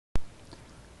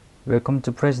Welcome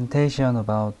to presentation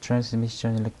about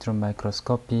transmission electron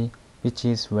microscopy, which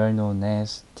is well known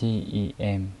as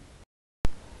TEM.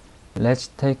 Let's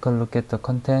take a look at the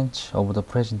content of the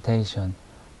presentation.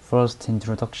 First,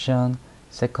 introduction,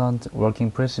 second, working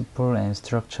principle and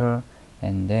structure,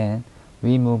 and then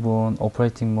we move on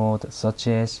operating mode such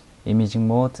as imaging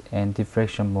mode and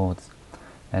diffraction mode.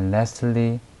 And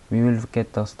lastly, we will look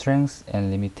at the strengths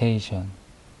and limitation.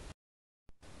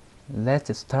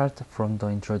 Let's start from the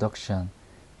introduction.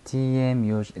 TEM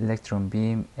uses electron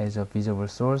beam as a visible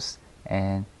source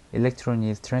and electron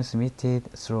is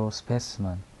transmitted through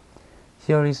specimen.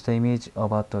 Here is the image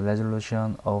about the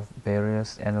resolution of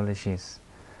various analyses.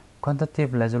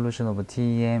 Quantitative resolution of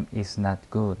TEM is not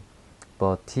good,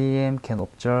 but TEM can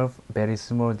observe very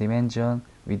small dimension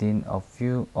within a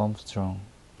few angstrom.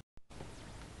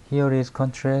 Here is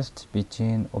contrast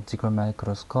between optical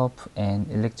microscope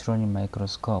and electron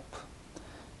microscope.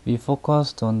 We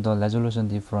focused on the resolution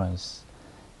difference.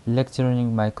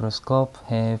 Electron microscope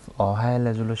have a high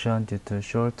resolution due to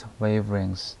short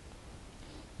wavelengths.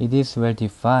 It is well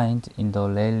defined in the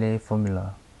Rayleigh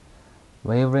formula.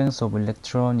 Wavelength of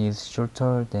electron is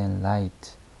shorter than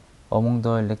light. Among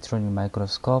the electron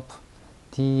microscope,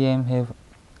 TEM have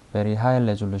very high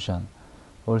resolution.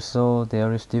 Also,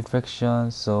 there is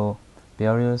diffraction, so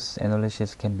various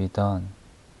analyses can be done.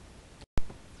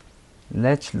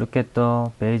 Let's look at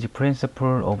the basic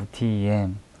principle of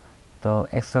TEM. The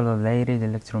accelerated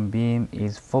electron beam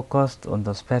is focused on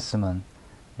the specimen,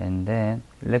 and then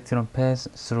electron pass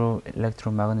through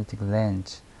electromagnetic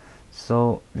lens,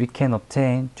 so we can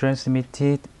obtain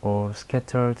transmitted or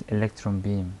scattered electron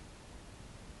beam.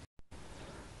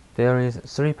 There is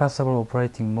three possible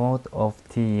operating mode of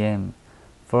TEM.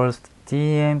 First,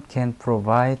 TEM can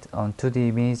provide a 2D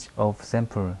image of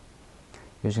sample.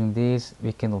 Using this,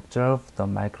 we can observe the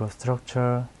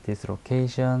microstructure,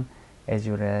 dislocation, as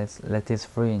well as lattice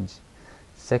fringe.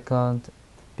 Second,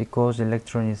 because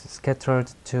electron is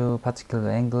scattered to particular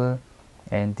angle,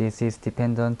 and this is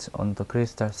dependent on the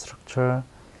crystal structure,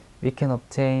 we can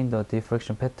obtain the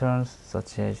diffraction patterns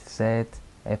such as Z,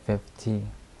 FFT.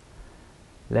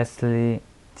 Lastly,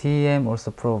 TEM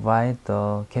also provides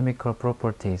the chemical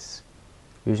properties.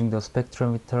 Using the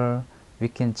spectrometer, we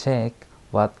can check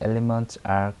what elements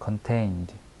are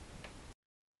contained.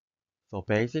 The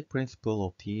basic principle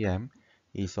of TEM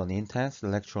is an intense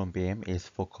electron beam is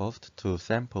focused to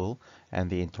sample and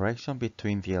the interaction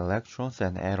between the electrons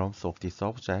and atoms of this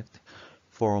object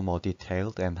form a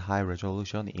detailed and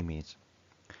high-resolution image.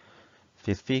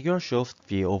 This figure shows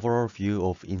the overall view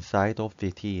of inside of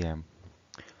the TEM.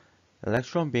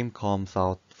 Electron beam comes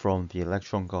out from the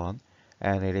electron gun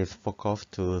and it is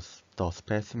focused to the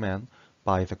specimen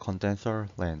by the condenser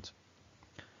lens.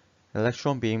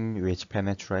 Electron beam which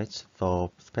penetrates the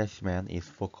specimen is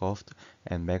focused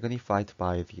and magnified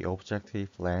by the objective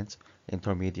lens,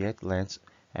 intermediate lens,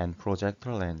 and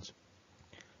projector lens.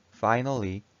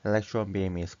 Finally, electron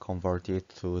beam is converted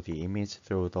to the image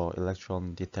through the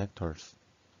electron detectors.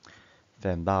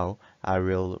 Then now, I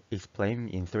will explain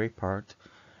in three parts: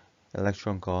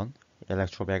 electron gun,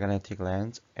 electromagnetic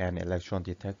lens, and electron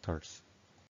detectors.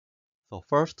 The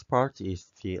first part is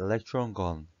the electron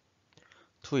gun.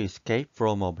 To escape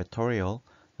from a material,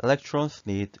 electrons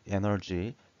need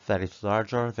energy that is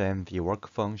larger than the work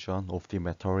function of the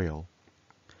material.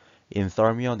 In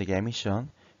thermionic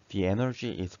emission, the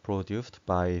energy is produced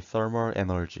by thermal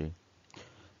energy.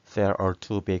 There are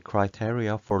two big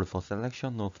criteria for the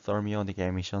selection of thermionic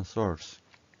emission source.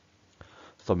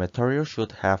 The material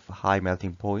should have high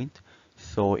melting point,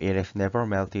 so it is never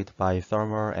melted by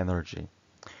thermal energy.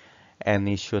 And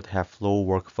it should have low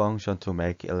work function to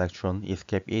make electron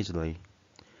escape easily.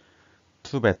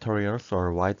 Two materials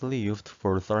are widely used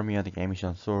for thermionic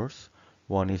emission source.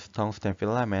 One is tungsten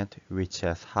filament, which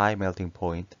has high melting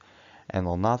point, and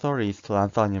another is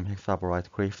lanthanum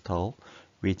hexaboride crystal,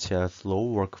 which has low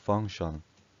work function.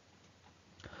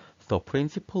 The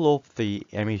principle of the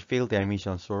field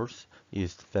emission source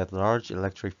is that large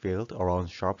electric field around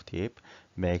sharp tip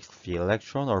makes the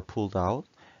electron are pulled out,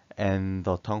 and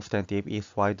the tungsten tip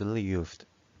is widely used.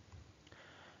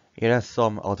 It has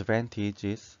some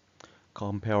advantages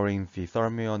comparing the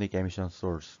thermionic emission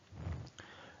source: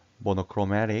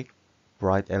 monochromatic,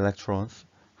 bright electrons,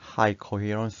 high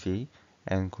coherency,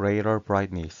 and greater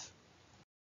brightness.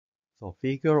 The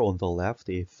figure on the left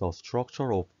is the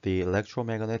structure of the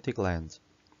electromagnetic lens.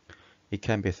 It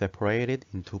can be separated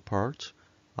in two parts: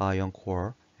 iron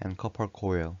core and copper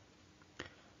coil.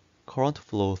 Current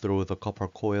flow through the copper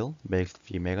coil makes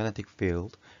the magnetic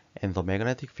field, and the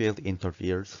magnetic field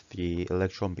interferes the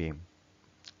electron beam.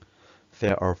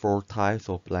 There are four types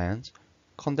of lens: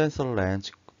 condenser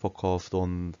lens focuses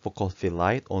the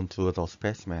light onto the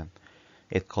specimen.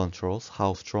 It controls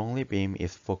how strongly beam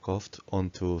is focused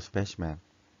onto specimen.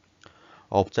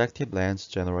 Objective lens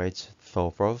generates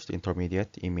the first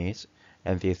intermediate image,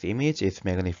 and this image is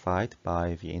magnified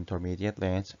by the intermediate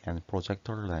lens and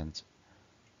projector lens.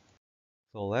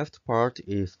 The left part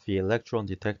is the electron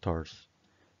detectors.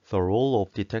 The role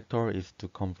of detector is to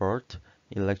convert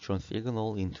electron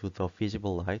signal into the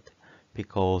visible light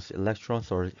because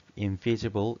electrons are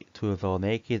invisible to the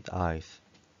naked eyes.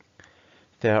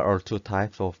 There are two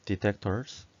types of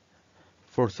detectors.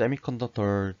 For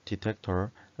semiconductor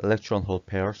detector, electron hole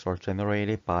pairs are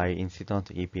generated by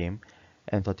incident E-beam,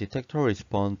 and the detector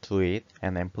responds to it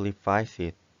and amplifies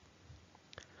it.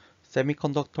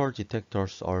 Semiconductor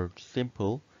detectors are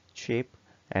simple, cheap,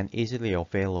 and easily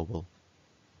available.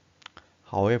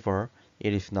 However,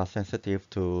 it is not sensitive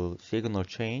to signal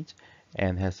change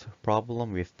and has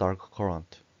problem with dark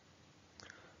current.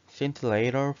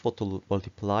 Scintillator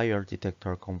photomultiplier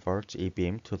detector converts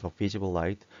E-beam to the visible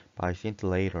light by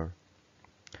scintillator,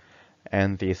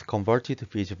 and this converted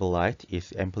visible light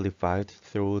is amplified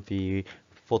through the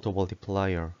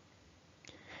photomultiplier.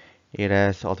 It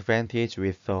has advantage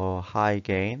with high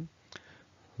gain,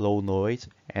 low noise,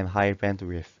 and high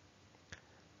bandwidth.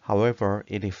 However,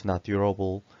 it is not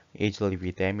durable, easily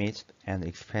be damaged, and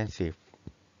expensive.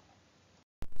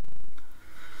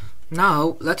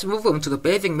 Now, let's move on to the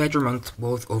basic measurement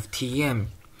mode of TEM.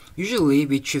 Usually,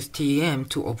 we choose TEM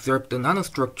to observe the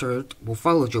nanostructured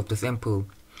morphology of the sample.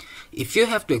 If you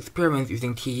have to experiment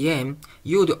using TEM,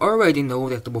 you would already know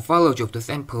that the morphology of the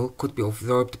sample could be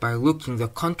observed by looking the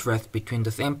contrast between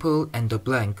the sample and the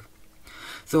blank.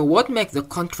 So what makes the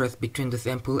contrast between the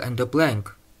sample and the blank?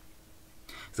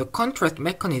 The contrast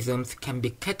mechanisms can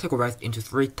be categorized into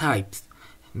three types: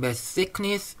 mass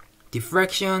thickness,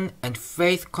 diffraction, and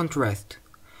phase contrast.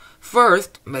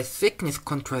 First, mass thickness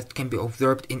contrast can be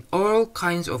observed in all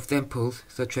kinds of samples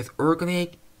such as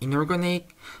organic,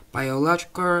 inorganic,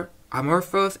 biological,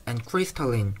 amorphous, and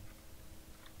crystalline.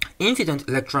 Incident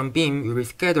electron beam will be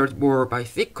scattered more by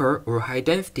thicker or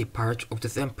high-density parts of the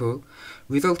sample,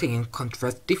 resulting in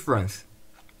contrast difference.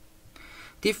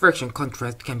 Diffraction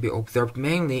contrast can be observed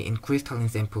mainly in crystalline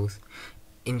samples.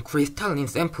 In crystalline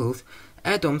samples,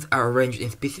 atoms are arranged in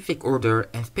specific order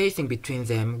and spacing between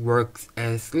them works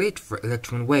as slit for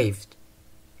electron waves.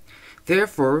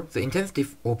 Therefore, the intensity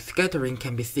of scattering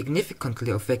can be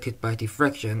significantly affected by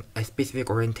diffraction at specific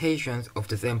orientations of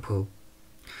the sample.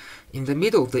 In the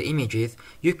middle of the images,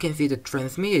 you can see the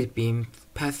transmitted beams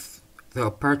pass the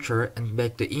aperture and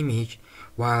make the image,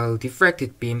 while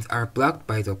diffracted beams are blocked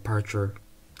by the aperture.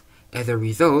 As a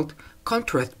result,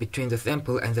 contrast between the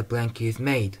sample and the blank is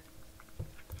made.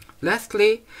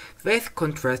 Lastly, phase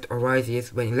contrast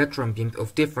arises when electron beams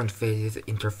of different phases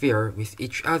interfere with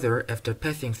each other after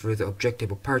passing through the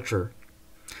objective aperture.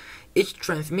 Each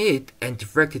transmitted and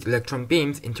diffracted electron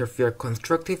beams interfere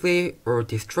constructively or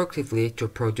destructively to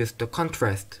produce the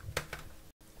contrast.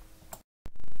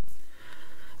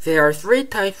 There are three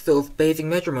types of basic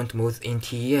measurement modes in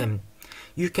TEM.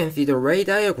 You can see the ray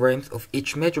diagrams of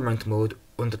each measurement mode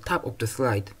on the top of the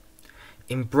slide.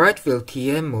 In bright field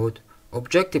TEM mode,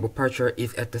 objective aperture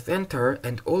is at the center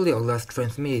and only allows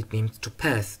transmitted beams to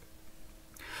pass.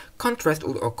 Contrast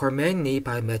would occur mainly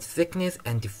by mass thickness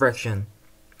and diffraction.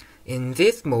 In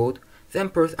this mode,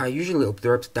 samples are usually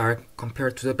observed dark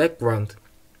compared to the background.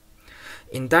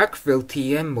 In dark field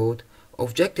TEM mode,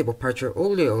 objective aperture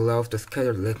only allows the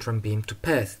scattered electron beam to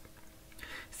pass.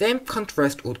 Same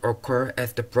contrast would occur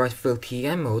as the bright field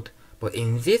TEM mode, but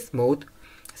in this mode,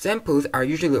 samples are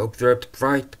usually observed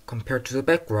bright compared to the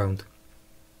background.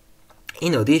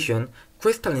 In addition,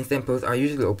 crystalline samples are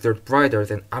usually observed brighter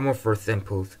than amorphous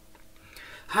samples.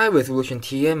 High-resolution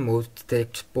TEM mode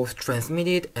detects both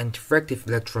transmitted and diffractive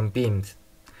electron beams.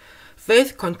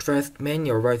 Phase contrast mainly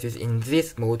arises in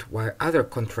this mode, while other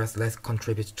contrast less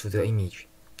contributes to the image.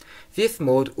 This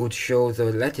mode would show the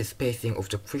lattice spacing of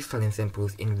the crystalline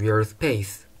samples in real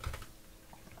space.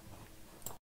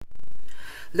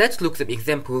 Let's look at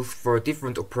examples for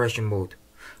different operation mode.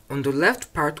 On the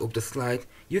left part of the slide,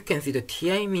 you can see the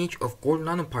TEM image of gold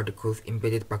nanoparticles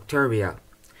embedded bacteria.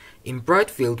 In bright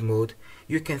field mode,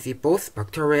 you can see both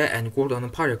bacteria and gold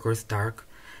nanoparticles dark,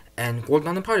 and gold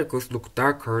nanoparticles look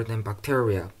darker than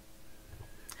bacteria.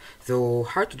 So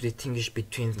hard to distinguish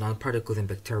between nanoparticles and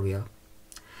bacteria.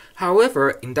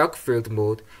 However, in dark field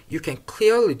mode, you can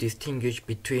clearly distinguish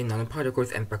between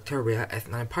nanoparticles and bacteria, as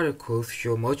nanoparticles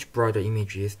show much brighter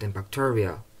images than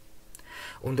bacteria.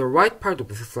 On the right part of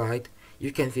the slide,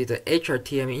 you can see the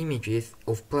HRTM images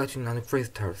of platinum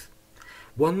nanocrystals.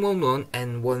 111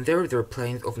 and 100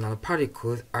 planes of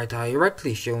nanoparticles are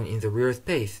directly shown in the real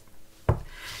space.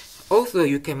 Also,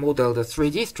 you can model the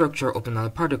 3D structure of the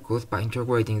nanoparticles by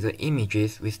integrating the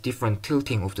images with different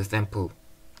tilting of the sample.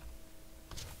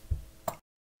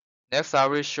 Next, I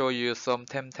will show you some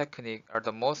TEM techniques are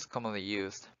the most commonly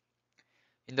used.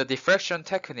 In the diffraction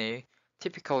technique,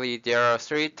 typically there are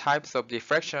 3 types of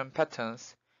diffraction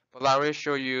patterns, but I will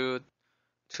show you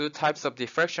 2 types of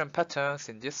diffraction patterns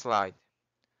in this slide.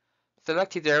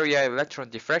 Selected area electron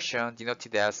diffraction,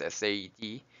 denoted as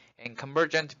SAED, and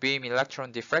convergent beam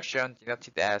electron diffraction,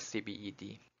 denoted as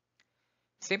CBED.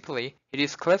 Simply, it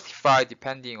is classified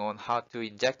depending on how to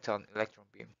inject an electron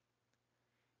beam.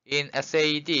 In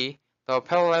SAED, the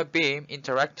parallel beam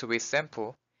interacts with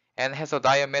sample and has a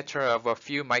diameter of a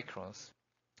few microns.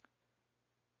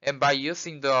 And by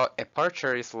using the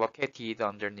aperture is located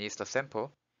underneath the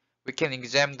sample, we can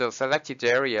examine the selected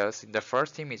areas in the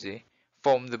first image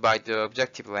formed by the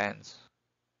objective lens.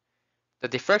 The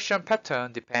diffraction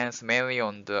pattern depends mainly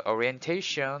on the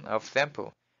orientation of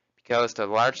sample, because the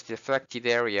large deflected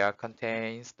area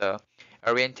contains the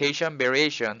orientation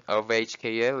variation of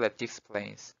HKL lattice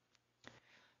planes.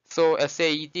 So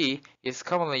SAED is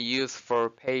commonly used for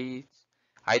phase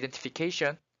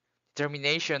identification,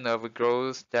 determination of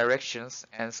growth directions,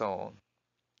 and so on.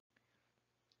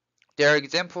 There are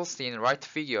examples in right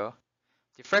figure.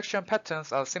 Diffraction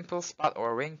patterns are simple spot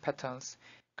or ring patterns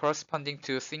corresponding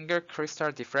to single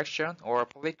crystal diffraction or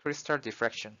polycrystal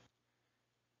diffraction.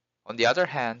 On the other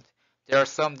hand, there are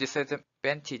some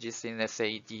disadvantages in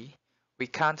SAED. We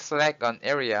can't select an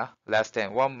area less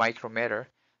than 1 micrometer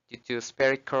due to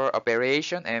spherical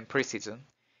aberration and precision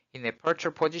in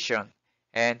aperture position,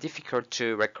 and difficult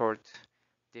to record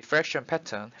diffraction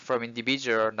pattern from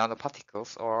individual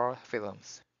nanoparticles or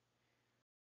films.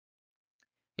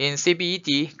 In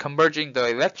CBED, converging the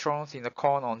electrons in the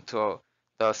cone onto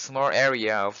the small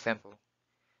area of sample.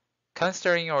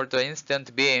 Considering all the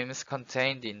incident beams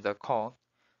contained in the cone,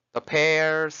 the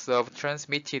pairs of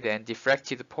transmitted and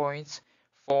diffracted points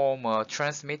form a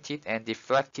transmitted and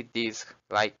diffracted disk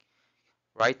like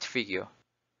right figure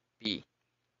B.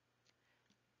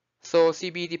 So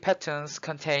CBED patterns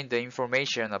contain the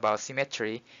information about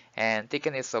symmetry and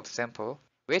thickness of sample,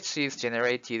 which is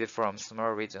generated from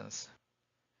small regions.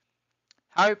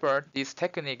 However, this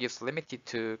technique is limited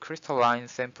to crystalline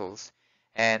samples,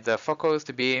 and the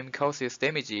focused beam causes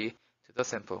damage to the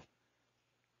sample.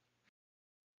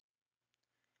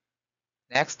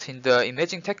 Next, in the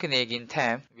imaging technique in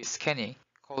TEM with scanning,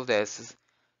 called as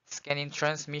scanning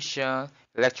transmission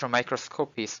electron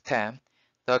microscopy TEM,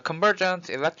 the convergent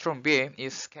electron beam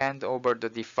is scanned over the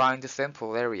defined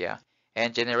sample area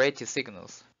and generates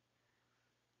signals.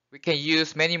 We can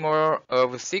use many more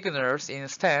of signals in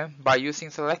STEM by using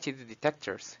selected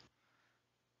detectors.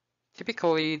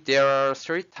 Typically, there are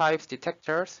 3 types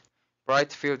detectors: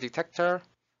 bright field detector,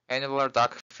 annular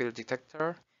dark field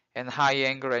detector, and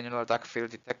high-angle annular dark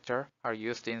field detector are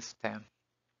used in STEM.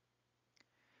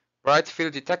 Bright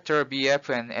field detector BF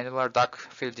and annular dark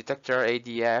field detector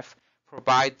ADF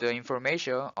provide the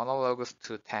information analogous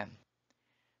to TEM.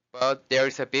 But there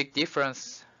is a big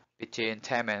difference between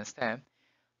TEM and STEM.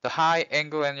 The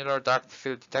high-angle annular dark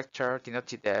field detector,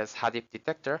 denoted as HADIP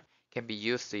detector, can be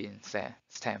used in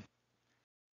STEM.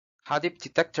 HADIP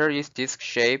detector is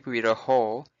disc-shaped with a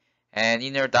hole, and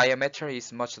inner diameter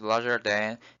is much larger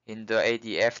than in the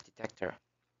ADF detector.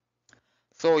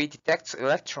 So it detects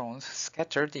electrons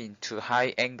scattered into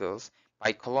high angles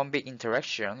by Coulombic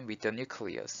interaction with the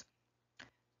nucleus.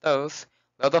 Thus,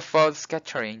 Rutherford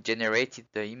scattering generated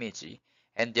the image,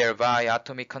 and thereby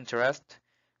atomic contrast,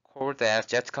 called as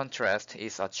jet contrast,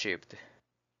 is achieved.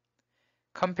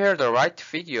 Compare the right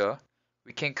figure,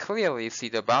 we can clearly see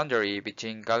the boundary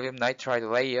between gallium nitride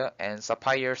layer and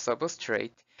sapphire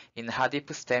substrate in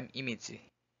HADIP STEM image.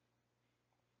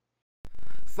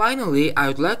 Finally, I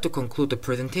would like to conclude the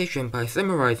presentation by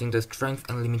summarizing the strengths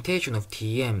and limitations of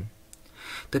TEM.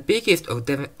 The biggest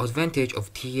advantage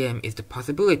of TEM is the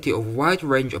possibility of wide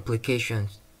range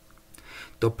applications.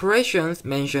 The operations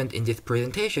mentioned in this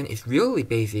presentation is really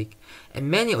basic,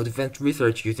 and many advanced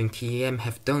research using TEM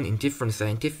have done in different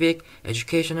scientific,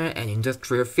 educational, and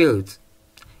industrial fields.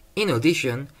 In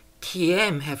addition,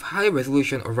 TEM have high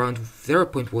resolution around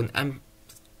 0.1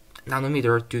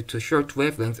 nanometer due to short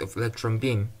wavelengths of electron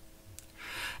beam.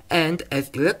 And as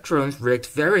electrons react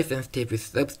very sensitive with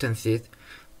substances,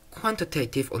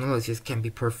 quantitative analysis can be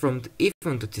performed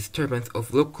even the disturbance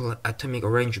of local atomic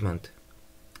arrangement.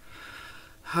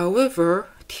 However,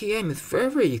 TEM is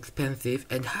very expensive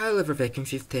and high-level vacuum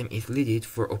system is needed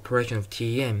for operation of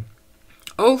TEM.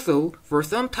 Also, for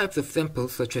some types of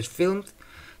samples such as films,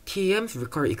 TEMs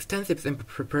require extensive sample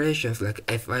preparations like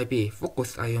FIB,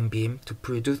 focused ion beam, to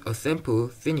produce a sample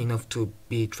thin enough to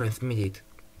be transmitted.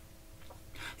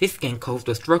 This can cause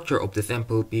the structure of the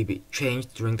sample be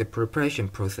changed during the preparation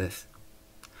process.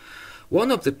 One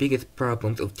of the biggest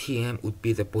problems of TEM would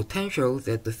be the potential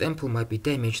that the sample might be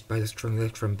damaged by the strong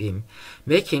electron beam,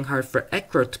 making hard for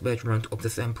accurate measurement of the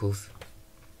samples.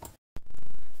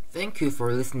 Thank you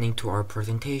for listening to our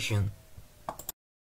presentation.